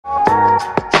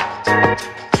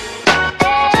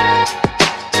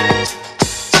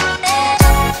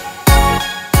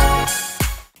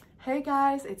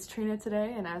guys, it's Trina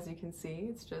today, and as you can see,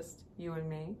 it's just you and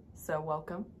me. So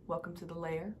welcome to the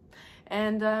lair.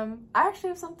 And I actually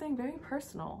have something very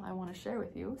personal I want to share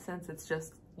with you, since it's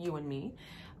just you and me.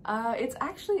 It's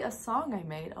actually a song I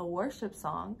made, a worship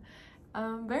song,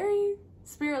 very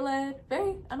spirit-led,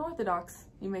 very unorthodox,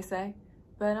 you may say,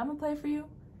 but I'm gonna play it for you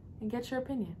and get your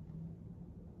opinion.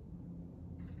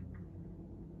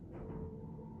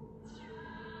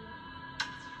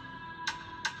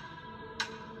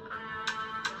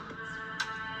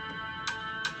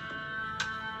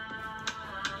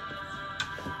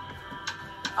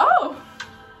 Oh!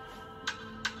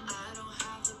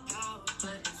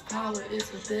 Power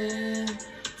is within.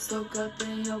 Soak up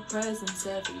in your presence.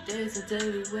 Every day's a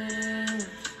daily win.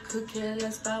 Could care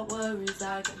less about worries.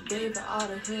 I gave it all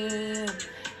to him.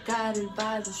 Guided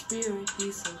by the spirit.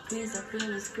 He's so pleased. I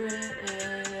feel his grip.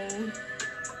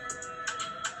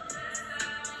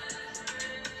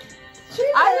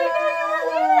 I didn't know you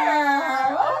were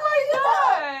here. Oh my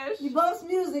gosh. You bumps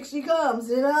music, she comes,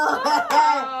 you know?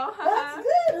 Oh, that's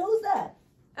good. Who's that?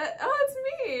 Oh, it's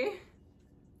me.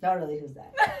 Not really, who's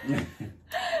that?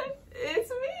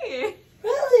 It's me.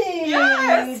 Really?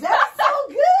 Yes. That's so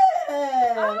good.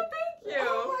 Oh, thank you.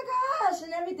 Oh my gosh,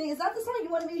 and everything. Is that the song you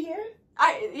wanted me to hear?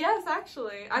 Yes,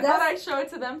 actually. I thought I'd show it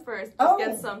to them first. Just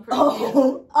get some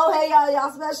preview. Oh, hey,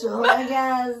 y'all special, I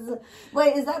guess.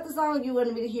 Wait, is that the song you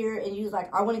wanted me to hear? And you was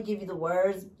like, I want to give you the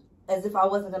words as if I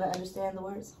wasn't going to understand the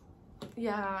words?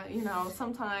 Yeah, you know,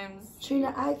 sometimes.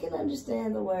 Trina, I can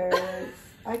understand the words.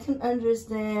 I can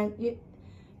understand. You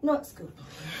know, it's good.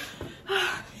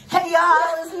 Hey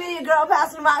y'all, it's me, your girl,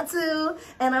 Pastor Matu,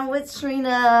 and I'm with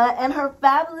Trina and her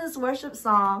fabulous worship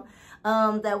song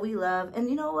that we love. And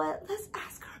you know what? Let's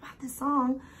ask her about this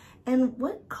song. And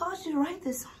what caused you to write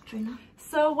this song, Trina?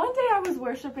 So one day I was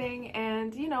worshiping,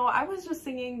 and you know, I was just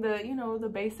singing the, you know, the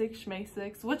basic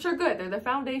schmasics, which are good. They're the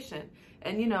foundation.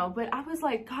 And you know, but I was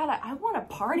like, God, I want to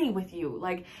party with you.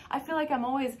 Like, I feel like I'm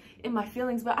always in my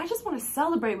feelings, but I just want to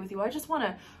celebrate with you. I just want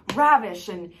to ravish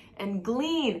and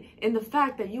glean in the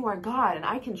fact that you are God and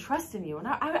I can trust in you. And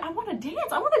I want to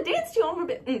dance. I want to dance to you. I want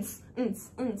to be,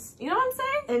 you know what I'm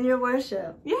saying? In your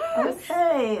worship. Yes.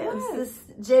 Okay. Yes. This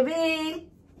is JB.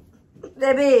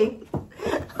 Baby.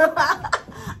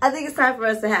 I think it's time for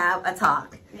us to have a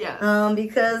talk. Yeah.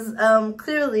 Because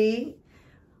clearly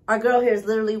our girl here is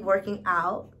literally working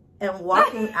out and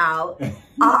walking out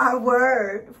our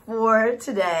word for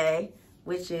today,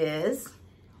 which is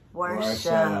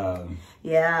worship.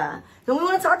 Yeah. Then we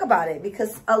want to talk about it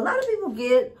because a lot of people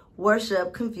get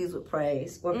worship confused with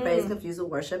praise or praise confused with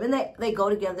worship. And they go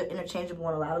together interchangeable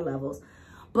on a lot of levels.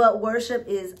 But worship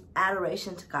is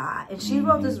adoration to God. And she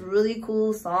wrote this really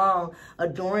cool song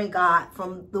adoring God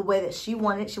from the way that she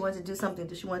wanted. She wanted to do something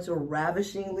that she wanted to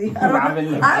ravishingly.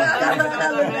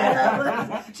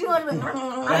 She wanted to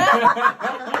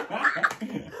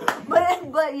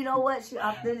but you know what? She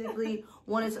authentically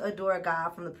wanted to adore God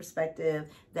from the perspective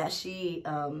that she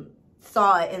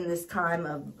saw it in this time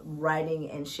of writing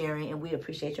and sharing. And we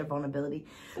appreciate your vulnerability.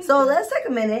 So let's take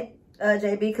a minute.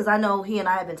 JB, because I know he and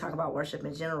I have been talking about worship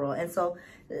in general. And so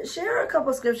share a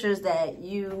couple scriptures that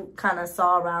you kind of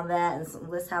saw around that, and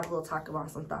let's have a little talk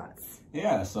about some thoughts.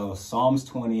 Yeah, so Psalms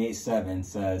 28:7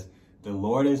 says, "The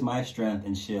Lord is my strength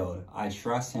and shield. I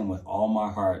trust him with all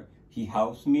my heart. He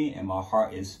helps me and my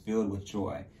heart is filled with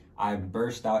joy. I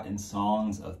burst out in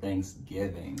songs of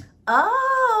thanksgiving."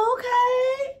 Oh,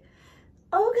 okay.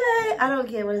 Okay. I don't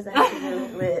get what does that have to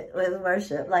do with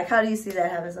worship. Like, how do you see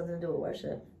that having something to do with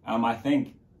worship? I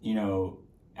think, you know,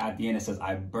 at the end it says,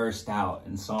 I burst out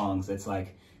in songs. It's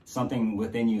like something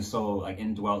within you so like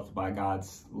indwelt by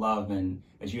God's love, and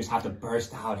that you just have to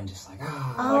burst out and just like, like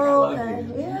I love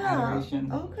you. Yeah.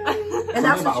 Adoration. Okay. And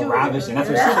that's what you ravishing. That's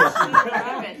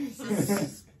what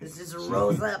it just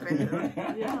rose up. And,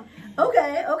 yeah.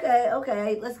 Okay.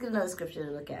 Let's get another scripture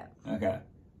to look at. Okay.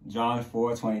 John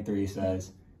 4:23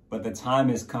 says, "But the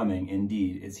time is coming,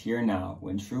 indeed, it's here now,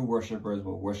 when true worshipers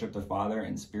will worship the Father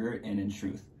in spirit and in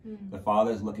truth. The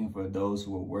Father is looking for those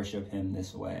who will worship him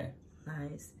this way."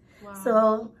 Nice. Wow.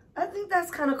 So I think that's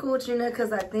kind of cool, Trina,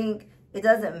 because I think it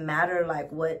doesn't matter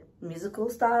like what musical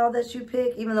style that you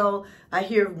pick, even though I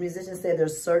hear musicians say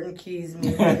there's certain keys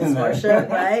music is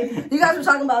worship, right? You guys were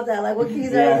talking about that, like what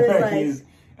keys are there? Keys.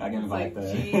 I can invite the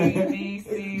G, B,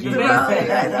 C,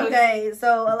 okay,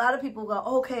 so a lot of people go,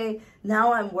 okay,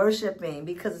 now I'm worshiping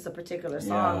because it's a particular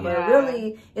song, but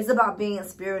really it's about being in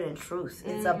spirit and truth.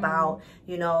 It's about,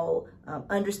 you know,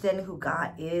 understanding who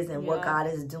God is and what God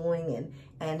is doing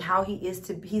and how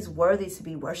he's worthy to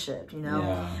be worshipped, you know.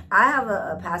 Yeah. I have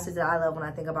a passage that I love when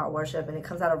I think about worship, and it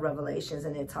comes out of Revelations,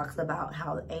 and it talks about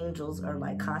how the angels are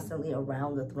like constantly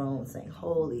around the throne saying,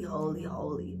 holy, holy,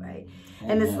 holy, right?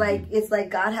 And it's like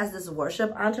God has this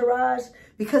worship entourage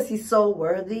because he's so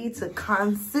worthy to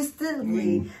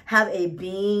consistently have a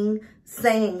being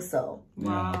saying so.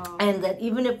 Wow. And that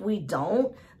even if we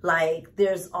don't, like,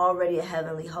 there's already a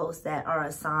heavenly host that are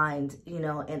assigned, you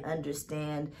know, and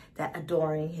understand that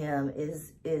adoring him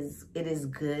is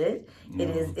good. Yeah.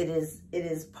 It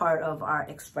is part of our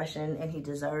expression, and he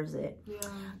deserves it.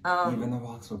 Yeah. Even the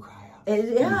rocks will cry out.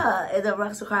 And the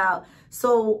rocks will cry out.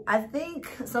 So I think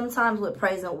sometimes with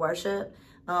praise and worship,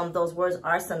 those words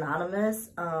are synonymous.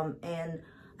 And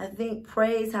I think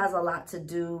praise has a lot to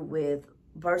do with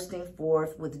bursting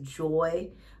forth with joy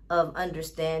of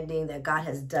understanding that God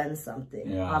has done something.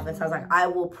 Yeah. Oftentimes, like, I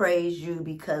will praise you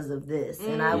because of this,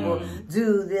 and I will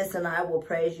do this, and I will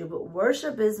praise you. But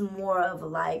worship is more of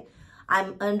like,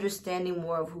 I'm understanding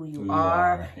more of who you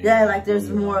are. Yeah, like there's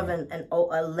more of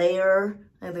a layer.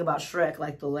 I think about Shrek,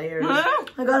 like the layers.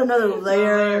 I got another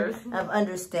layer of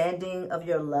understanding of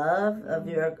your love, of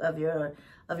your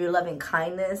loving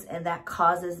kindness, and that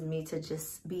causes me to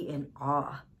just be in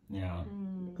awe. Yeah.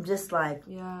 Just like,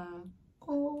 yeah.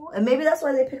 oh, and maybe that's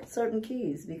why they picked certain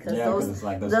keys, because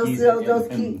those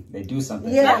keys, they do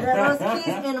something. Yeah, those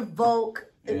keys invoke,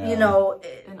 you know,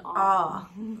 an awe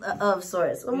of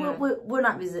sorts. Yeah. We're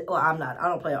not music. Well, I'm not. I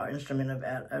don't play our instrument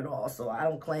at all, so I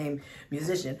don't claim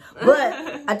musician, but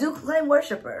I do claim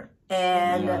worshiper.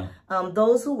 And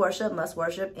those who worship must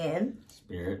worship in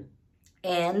spirit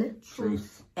and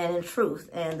truth. And in truth.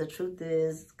 And the truth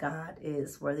is, God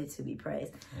is worthy to be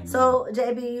praised. Amen. So,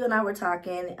 JB, you and I were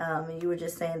talking, and you were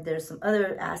just saying there's some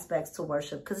other aspects to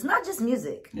worship, because it's not just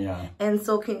music. Yeah. And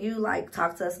so can you, like,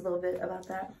 talk to us a little bit about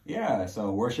that? Yeah.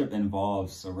 So worship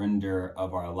involves surrender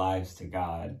of our lives to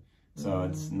God. So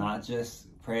it's not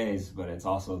just praise, but it's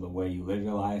also the way you live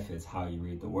your life. It's how you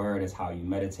read the word. It's how you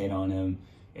meditate on him.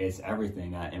 It's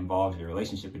everything that involves your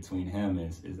relationship between him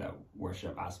is that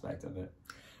worship aspect of it.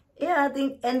 Yeah, I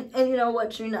think, and you know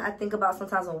what, Trina, I think about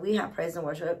sometimes when we have praise and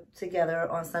worship together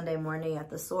on Sunday morning at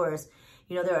the Source,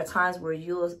 you know, there are times where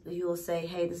you'll say,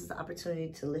 hey, this is the opportunity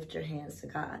to lift your hands to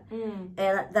God.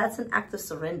 And that's an act of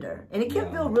surrender. And it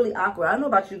can feel really awkward. I don't know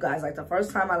about you guys. Like, the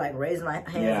first time I, like, raised my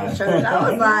hands in church,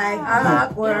 I was like, I'm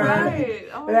awkward. Right.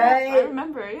 Oh, right? I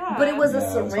remember, But it was a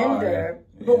surrender.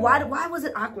 But why was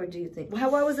it awkward, do you think? Why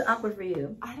was it awkward for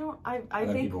you? I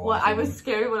think I was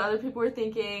scared what other people were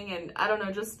thinking, and I don't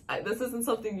know, this isn't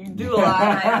something you do a lot.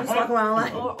 I'm just walking around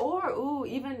like... Or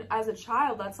even as a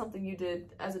child, that's something you did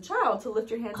as a child, to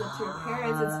lift your hands up to your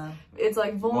parents. It's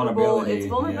like vulnerable. It's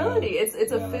vulnerability. Yeah.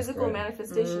 It's a physical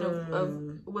manifestation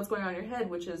of what's going on in your head,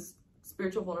 which is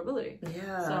spiritual vulnerability.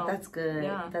 Yeah, so, that's good.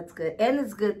 Yeah. That's good. And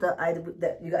it's good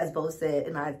that you guys both said,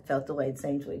 and I felt the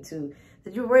same way too,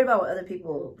 that you're worried about what other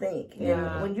people think.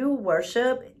 Yeah. And when you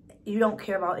worship, you don't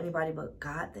care about anybody but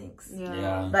God thinks.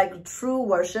 Yeah. Like true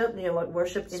worship, you know, what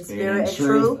worship in spirit and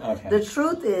truth. Okay. The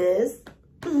truth is,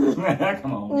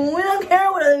 come on. We don't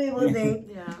care what other people think.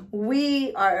 Yeah.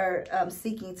 We are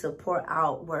seeking to pour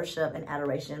out worship and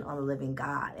adoration on the living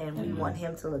God, and we want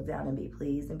him to look down and be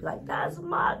pleased and be like, that's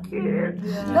my kid.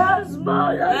 That's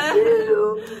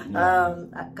you.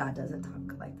 God doesn't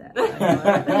talk like that.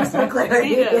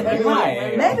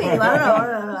 Maybe. I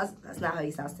don't know. That's not how he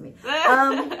sounds to me.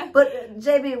 But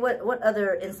JB, what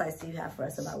other insights do you have for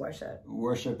us about worship?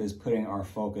 Worship is putting our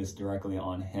focus directly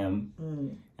on him.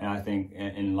 And I think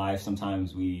in life,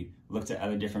 sometimes we look to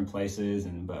other different places,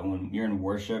 but when you're in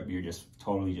worship, you're just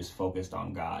totally just focused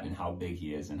on God and how big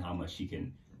he is and how much he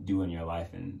can do in your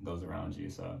life and those around you.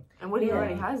 So, and what he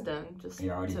already has done, just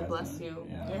to bless you.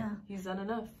 Yeah, he's done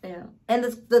enough. Yeah. And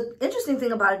the interesting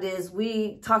thing about it is,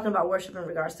 we talking about worship in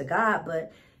regards to God,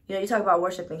 but you know, you talk about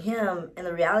worshiping him, and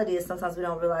the reality is sometimes we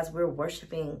don't realize we're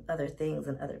worshiping other things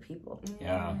and other people.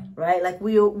 Yeah. Right? Like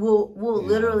we'll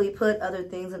literally put other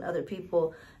things and other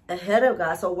people ahead of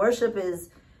God. So worship is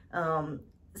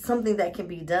something that can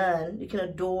be done. You can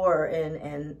adore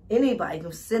and anybody, you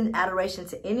can send adoration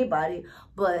to anybody,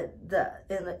 but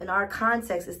in our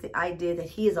context, it's the idea that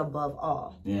he is above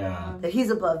all. Yeah. That he's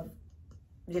above,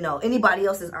 you know, anybody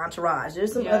else's entourage.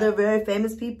 There's some other very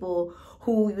famous people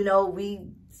who, you know, we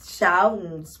shout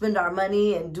and spend our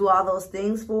money and do all those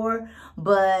things for,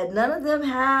 but none of them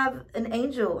have an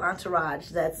angel entourage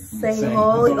that's saying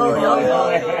holy, holy, holy,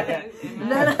 holy.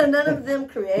 None of them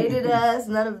created us.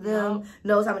 None of them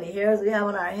knows how many hairs we have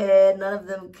on our head. None of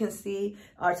them can see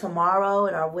our tomorrow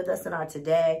and are with us in our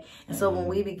today. And so when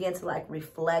we begin to like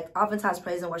reflect, oftentimes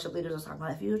praise and worship leaders are talking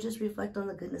about, if you just reflect on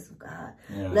the goodness of God,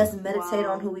 let's meditate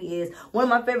on who he is. One of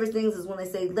my favorite things is when they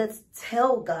say, let's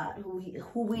tell God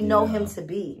who we know him to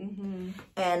be.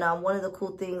 And one of the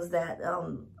cool things that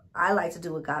I like to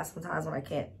do with God sometimes when I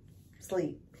can't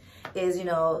sleep is, you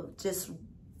know, just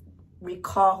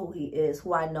recall who he is,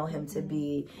 who I know him to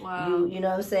be. You know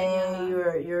what I'm saying?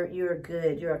 You're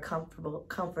good. You're a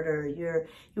comforter.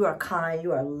 You are kind.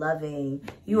 You are loving.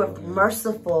 You are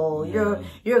merciful.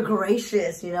 You're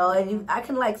gracious. You know, and I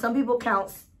can, like, some people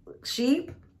count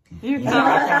sheep. I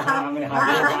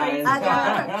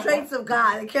got traits of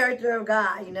God, the character of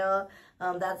God. You know.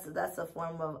 That's a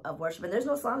form of worship, and there's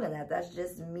no song in that. That's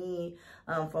just me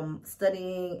from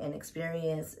studying and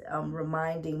experience,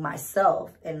 reminding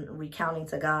myself and recounting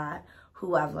to God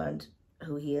who I've learned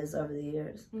who he is over the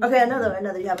years. Okay, another.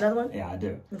 You have another one? Yeah, I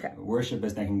do. Okay. Worship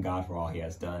is thanking God for all he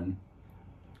has done.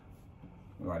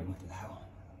 We already went through that one.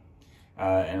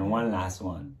 And one last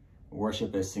one.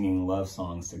 Worship is singing love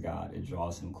songs to God. It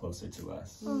draws him closer to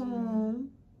us.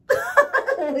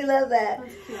 We love that.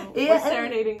 That's cute. Yeah, we're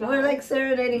serenading God. We're like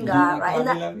serenading God, right?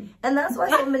 And that's why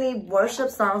so many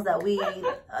worship songs that we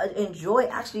enjoy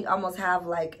actually almost have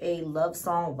like a love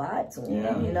song vibe to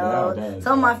them. You know,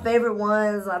 some of my favorite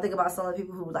ones. I think about some of the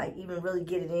people who like even really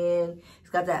get it in.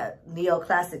 It's got that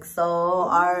neoclassic soul,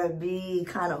 R&B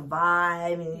kind of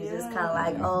vibe, and you're just kind of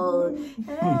like, oh,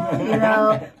 hey, you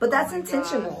know. But that's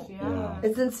intentional.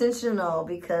 It's intentional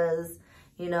because,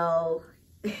 you know,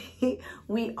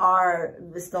 we are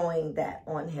bestowing that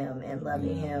on him and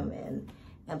loving him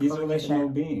and he's a relational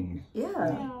being.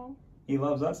 He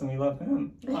loves us and we love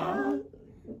him.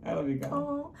 I love you,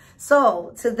 God.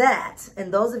 So to that,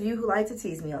 and those of you who like to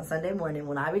tease me on Sunday morning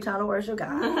when I be trying to worship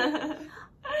God,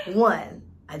 one,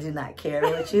 I do not care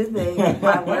what you think.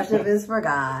 My worship is for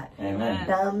God.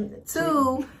 Amen.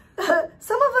 Two,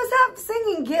 some of us have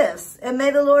singing gifts, and may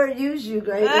the Lord use you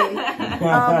greatly.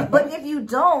 But if you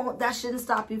don't, that shouldn't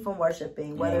stop you from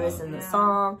worshiping, whether it's in the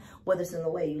song, whether it's in the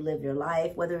way you live your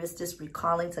life, whether it's just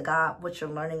recalling to God what you're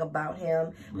learning about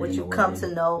him, what you've come to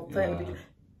know,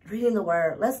 reading the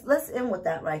word. Let's end with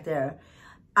that right there.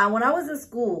 When I was in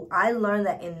school, I learned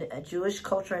that in a Jewish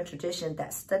culture and tradition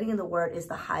that studying the word is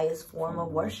the highest form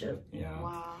of worship.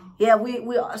 Yeah,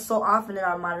 we are so often in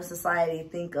our modern society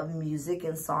think of music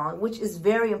and song, which is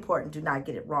very important. Do not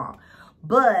get it wrong.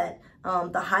 But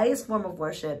the highest form of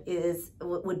worship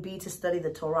would be to study the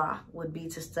Torah, would be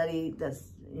to study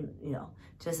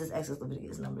Genesis, Exodus,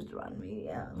 Leviticus, Numbers, Deuteronomy,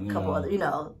 a couple other,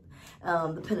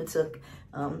 the Pentateuch,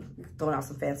 throwing out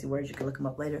some fancy words. You can look them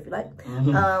up later if you like.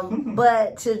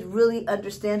 But to really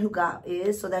understand who God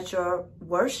is so that your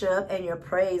worship and your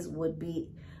praise would be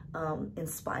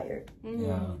inspired.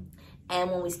 And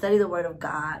when we study the word of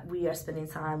God, we are spending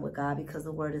time with God because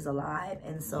the word is alive.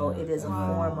 And so it is a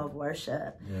form of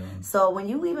worship. So when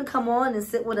you even come on and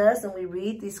sit with us and we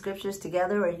read these scriptures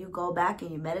together, or you go back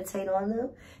and you meditate on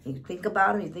them, and you think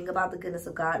about them, you think about the goodness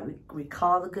of God,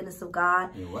 recall the goodness of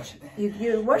God. You're worshiping.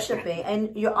 You're worshiping,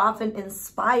 and you're often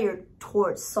inspired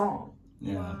towards song.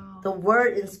 The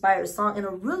word inspires song. And a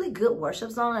really good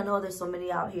worship song, I know there's so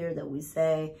many out here that we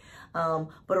say,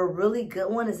 but a really good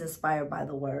one is inspired by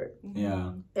the word.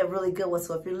 A really good one.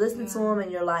 So if you're listening to them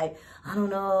and you're like, I don't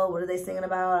know, what are they singing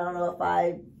about? I don't know if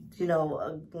I,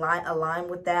 align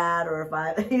with that, or if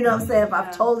I, what I'm saying, if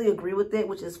I totally agree with it,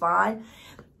 which is fine.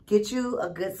 Get you a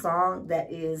good song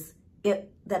that is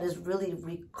really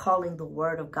recalling the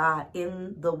word of God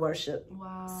in the worship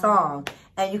song,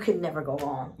 and you can never go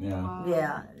wrong.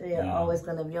 You're always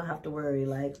gonna, you don't have to worry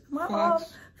like,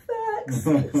 facts.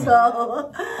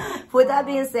 So with that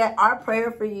being said, our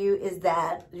prayer for you is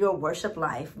that your worship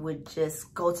life would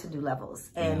just go to new levels,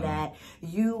 and that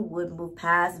you would move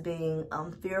past being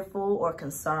fearful or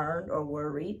concerned or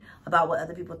worried about what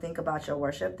other people think about your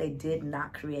worship. They did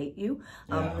not create you.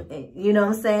 You know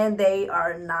what I'm saying? They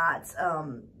are not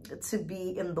to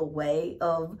be in the way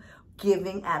of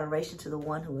giving adoration to the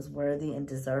one who is worthy and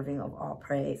deserving of all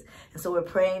praise. And so we're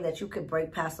praying that you could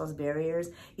break past those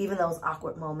barriers, even those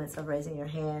awkward moments of raising your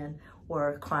hand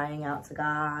or crying out to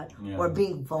God, Yeah. or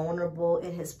being vulnerable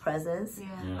in his presence.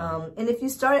 Yeah. And if you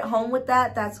start at home with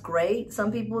that, that's great.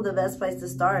 Some people, the best place to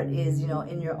start is, you know,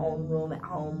 in your own room at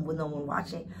home with no one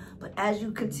watching. But as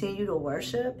you continue to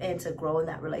worship and to grow in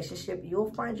that relationship,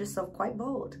 you'll find yourself quite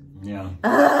bold. Yeah.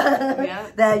 Yeah.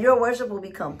 That your worship will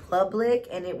become public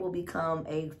and it will become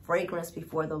a fragrance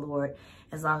before the Lord,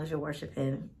 as long as you're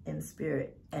worshiping in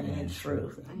spirit and in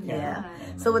truth. Yeah.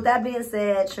 So with that being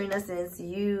said, Trina, since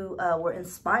you were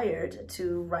inspired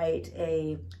to write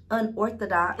a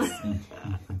unorthodox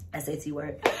SAT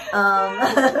word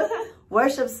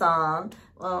worship song,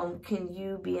 can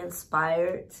you be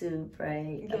inspired to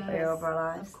pray a prayer over our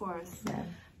lives? Of course. Yeah.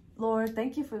 Lord,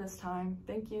 thank you for this time.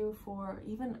 Thank you for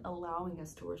even allowing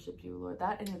us to worship you, Lord.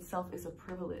 That in itself is a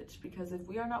privilege, because if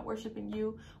we are not worshiping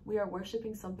you, we are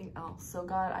worshiping something else. So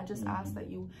God, I just ask that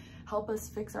you help us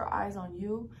fix our eyes on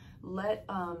you. Let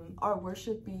our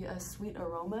worship be a sweet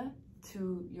aroma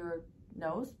to your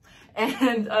nose.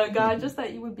 And God, just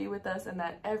that you would be with us, and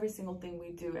that every single thing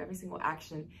we do, every single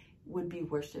action would be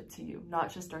worship to you. Not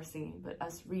just our singing, but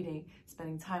us reading,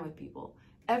 spending time with people,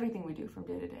 everything we do from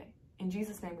day to day. In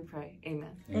Jesus' name we pray. Amen.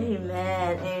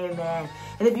 Amen. Amen.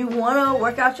 And if you want to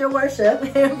work out your worship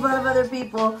in front of other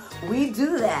people, we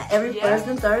do that every first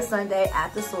and third Sunday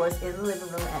at the Source in the living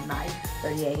room at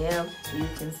 9:30 a.m. You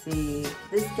can see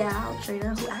this gal,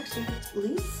 Trina, who actually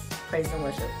leads praise and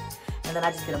worship. And then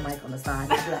I just get a mic on the side.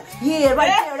 I'll be like, yeah,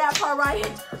 right there, that part right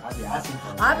here. I'll be asking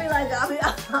for it. I'll be like,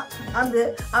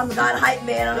 I'm the God hype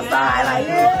man on the side. Like,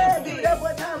 yeah, give it up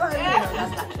one time.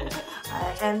 That's not true.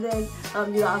 And then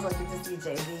you also get to see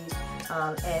JB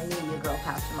and me, your girl,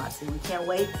 Pastor Matsu. We can't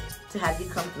wait to have you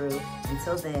come through.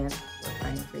 Until then, we're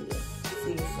praying for you.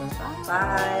 See you soon.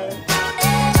 Bye.